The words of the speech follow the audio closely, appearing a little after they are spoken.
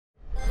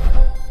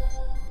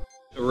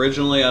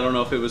Originally, I don't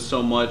know if it was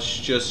so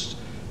much just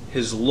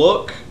his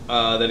look,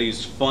 that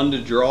he's fun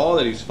to draw,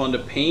 that he's fun to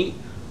paint,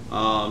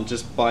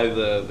 just by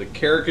the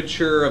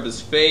caricature of his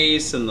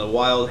face and the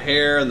wild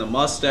hair and the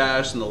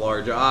mustache and the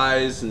large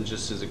eyes and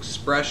just his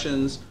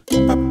expressions.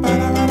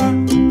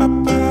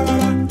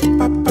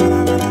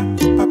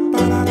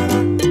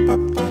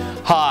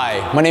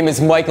 Hi, my name is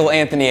Michael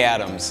Anthony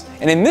Adams,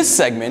 and in this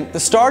segment, the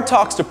star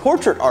talks to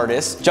portrait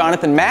artist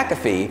Jonathan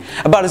McAfee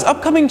about his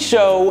upcoming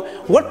show,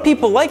 What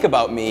People Like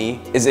About Me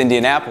is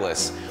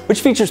Indianapolis, which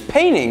features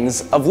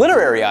paintings of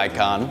literary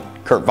icon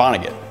Kurt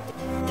Vonnegut.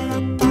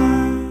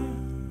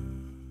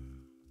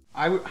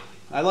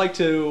 I like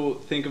to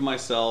think of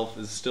myself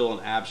as still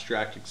an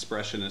abstract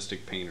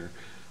expressionistic painter,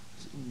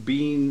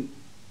 being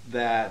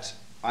that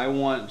I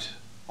want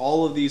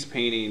all of these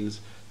paintings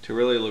to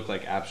really look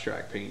like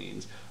abstract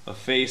paintings. A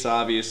face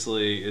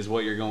obviously is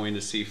what you're going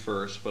to see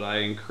first, but I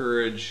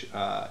encourage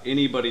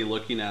anybody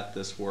looking at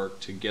this work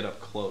to get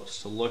up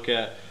close, to look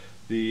at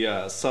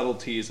the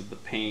subtleties of the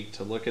paint,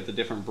 to look at the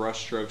different brush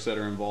strokes that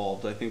are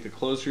involved. I think the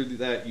closer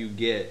that you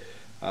get,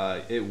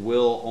 it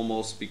will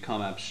almost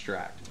become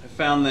abstract. I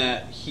found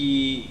that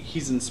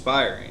he's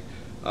inspiring.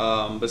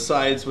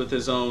 Besides with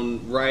his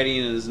own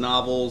writing and his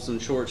novels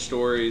and short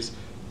stories,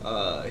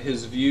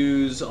 his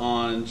views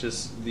on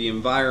just the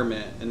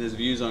environment and his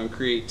views on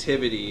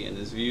creativity and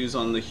his views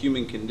on the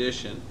human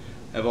condition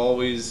have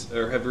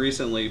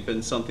recently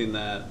been something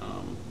that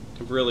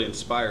have really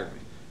inspired me.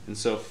 And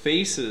so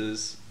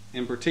faces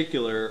in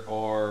particular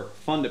are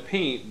fun to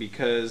paint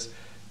because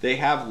they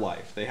have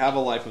life. They have a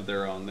life of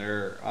their own.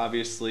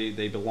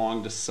 They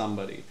belong to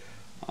somebody.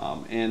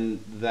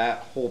 And that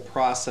whole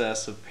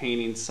process of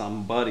painting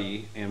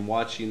somebody and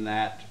watching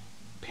that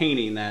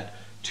painting, that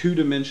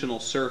two-dimensional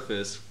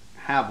surface,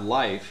 have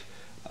life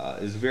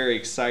is very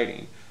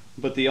exciting.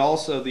 But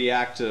also the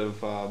act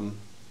of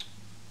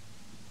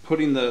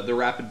putting the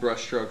rapid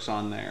brush strokes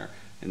on there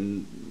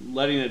and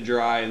letting it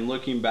dry and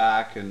looking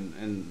back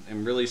and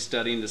really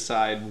studying to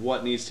decide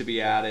what needs to be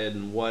added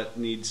and what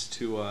needs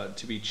to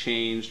be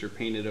changed or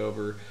painted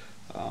over,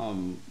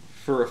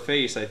 for a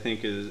face, I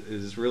think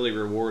is really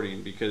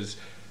rewarding, because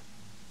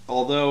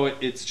although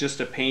it's just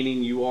a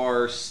painting, you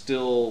are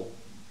still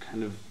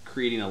kind of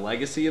creating a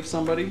legacy of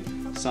somebody,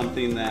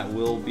 something that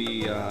will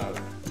be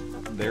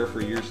there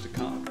for years to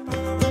come.